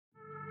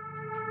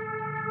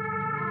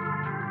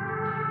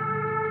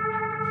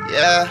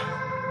Yeah.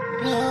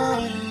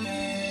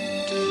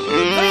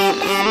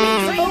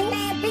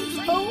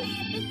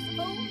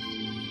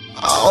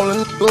 All a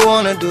nigga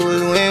wanna do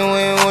is win,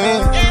 win,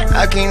 win.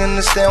 I can't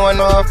understand why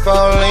no I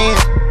fall in.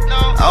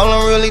 All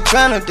I'm really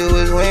tryna do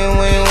is win,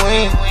 win,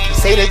 win.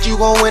 Say that you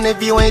gon' win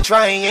if you ain't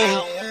trying.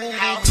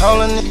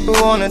 All a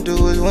nigga wanna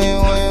do is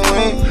win, win,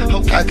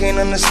 win. I can't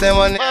understand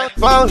why niggas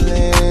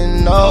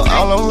fallin'. No,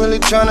 all I'm really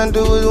tryna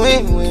do is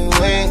win, win,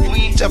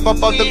 win. Jump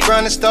up off the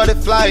ground and started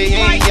flying.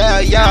 Yeah,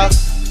 yeah.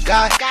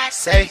 God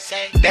say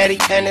that he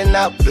handing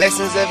out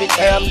blessings every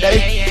damn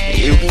day.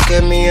 You can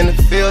get me in the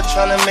field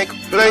tryna make a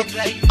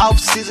play. Off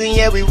season,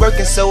 yeah, we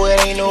working, so it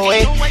ain't no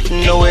way.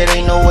 No, it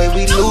ain't no way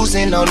we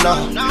losing, no, no.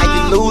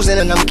 How you losing?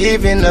 And I'm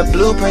giving the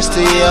blueprints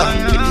to you.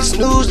 If you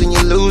snooze, then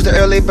you lose. The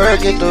early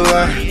bird get the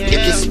run.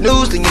 If you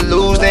snooze, then you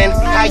lose. Then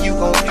how you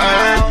gon'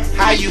 earn?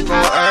 How you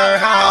gon' earn?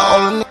 How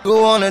all a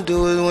nigga wanna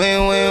do is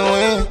win, win,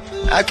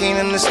 win. I can't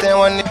understand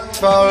why niggas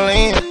fall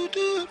in.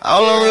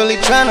 All I'm really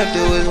tryna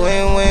do is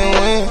win, win,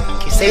 win.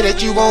 Can't say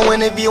that you gon'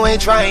 win if you ain't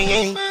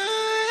trying.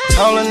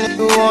 All a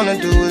nigga wanna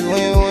do is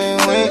win, win,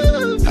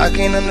 win. I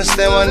can't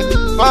understand why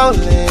niggas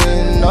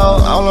fallin'. No,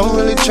 all I'm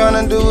really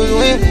tryna do is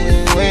win,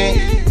 win,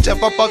 win.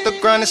 Jump up off the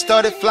ground and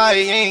started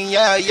flying,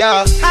 yeah,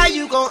 yeah. How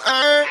you gon'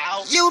 earn?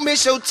 You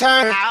miss your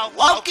turn.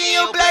 Walk in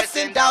your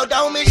blessing, dawg,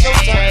 don't miss your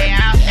turn.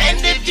 And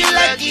if you're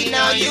lucky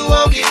now, you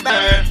won't get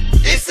burned.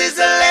 This is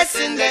a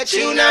lesson that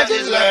you not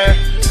just learn.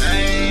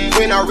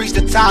 When I reach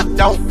the top,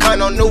 don't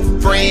count on new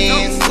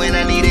friends. When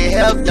I needed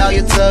help, dawg,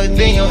 you tugged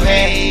in your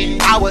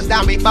hand. I was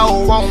down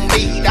before, won't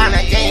be down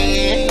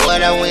again.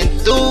 What I went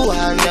through,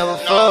 I'll never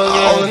forget.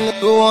 All a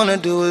nigga wanna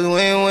do is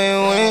win,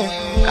 win,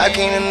 win. I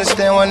can't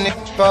understand why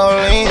niggas fall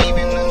in.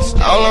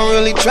 All I'm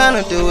really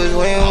tryna do is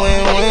win,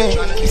 win, win.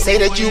 Can't say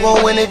that you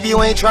gon' win if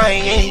you ain't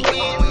trying.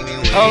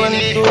 All a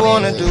nigga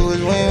wanna do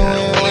is win,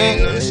 win,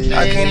 win.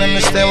 I can't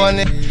understand why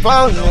niggas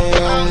fallin'.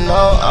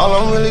 No, all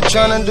I'm really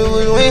tryna do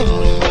is win,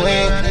 win,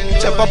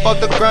 win. Jump up off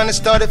the ground and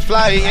started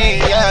flying,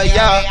 yeah,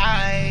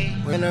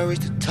 yeah. When I reach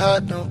the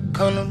top, don't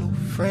call no new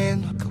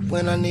friend. Cause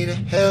when I needed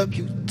help,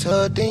 you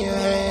tugged in your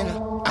hand.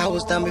 I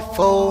was down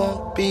before,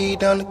 won't be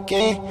down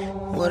again.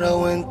 What I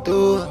went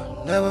through,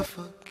 I'll never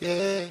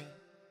forget.